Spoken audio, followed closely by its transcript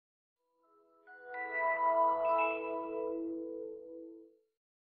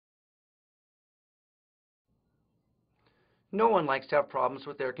No one likes to have problems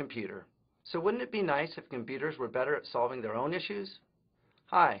with their computer. So wouldn't it be nice if computers were better at solving their own issues?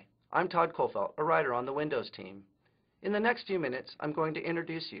 Hi, I'm Todd Kofelt, a writer on the Windows team. In the next few minutes, I'm going to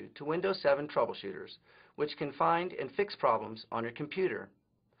introduce you to Windows 7 Troubleshooters, which can find and fix problems on your computer.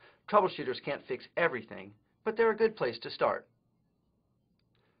 Troubleshooters can't fix everything, but they're a good place to start.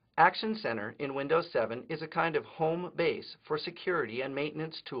 Action Center in Windows 7 is a kind of home base for security and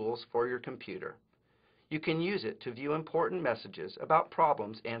maintenance tools for your computer. You can use it to view important messages about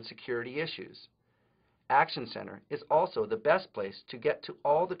problems and security issues. Action Center is also the best place to get to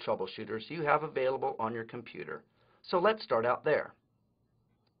all the troubleshooters you have available on your computer. So let's start out there.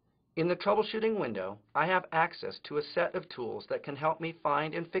 In the troubleshooting window, I have access to a set of tools that can help me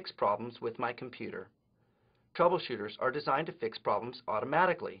find and fix problems with my computer. Troubleshooters are designed to fix problems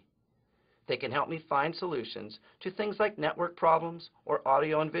automatically. They can help me find solutions to things like network problems or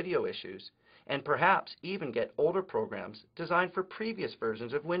audio and video issues, and perhaps even get older programs designed for previous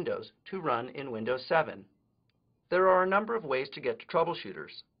versions of Windows to run in Windows 7. There are a number of ways to get to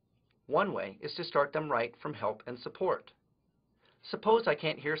troubleshooters. One way is to start them right from Help and Support. Suppose I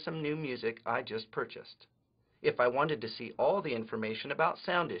can't hear some new music I just purchased. If I wanted to see all the information about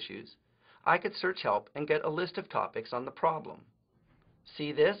sound issues, I could search Help and get a list of topics on the problem.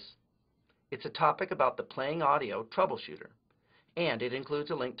 See this? It's a topic about the playing audio troubleshooter, and it includes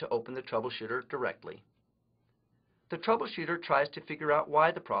a link to open the troubleshooter directly. The troubleshooter tries to figure out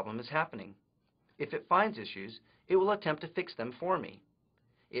why the problem is happening. If it finds issues, it will attempt to fix them for me.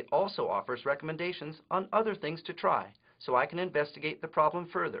 It also offers recommendations on other things to try, so I can investigate the problem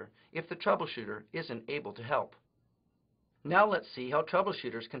further if the troubleshooter isn't able to help. Now let's see how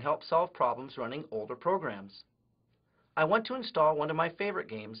troubleshooters can help solve problems running older programs. I want to install one of my favorite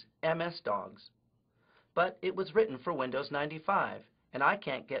games, MS-DOS. But it was written for Windows 95, and I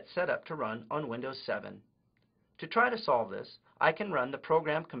can't get set up to run on Windows 7. To try to solve this, I can run the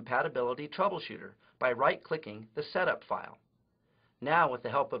Program Compatibility Troubleshooter by right-clicking the Setup file. Now, with the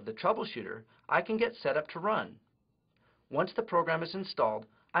help of the troubleshooter, I can get set up to run. Once the program is installed,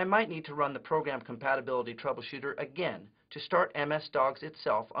 I might need to run the Program Compatibility Troubleshooter again to start MS-DOS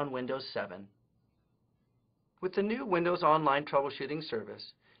itself on Windows 7. With the new Windows Online Troubleshooting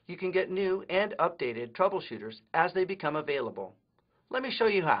Service, you can get new and updated troubleshooters as they become available. Let me show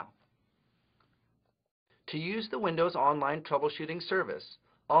you how. To use the Windows Online Troubleshooting Service,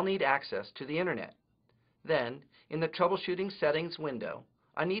 I'll need access to the Internet. Then, in the Troubleshooting Settings window,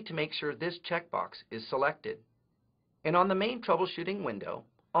 I need to make sure this checkbox is selected. And on the main troubleshooting window,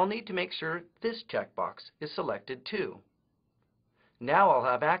 I'll need to make sure this checkbox is selected too. Now I'll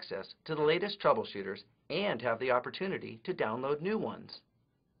have access to the latest troubleshooters and have the opportunity to download new ones.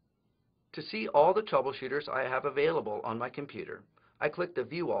 To see all the troubleshooters I have available on my computer, I click the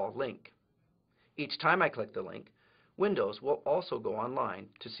View All link. Each time I click the link, Windows will also go online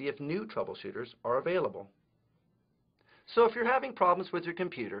to see if new troubleshooters are available. So if you're having problems with your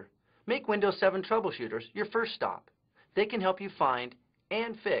computer, make Windows 7 Troubleshooters your first stop. They can help you find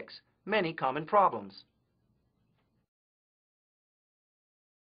and fix many common problems.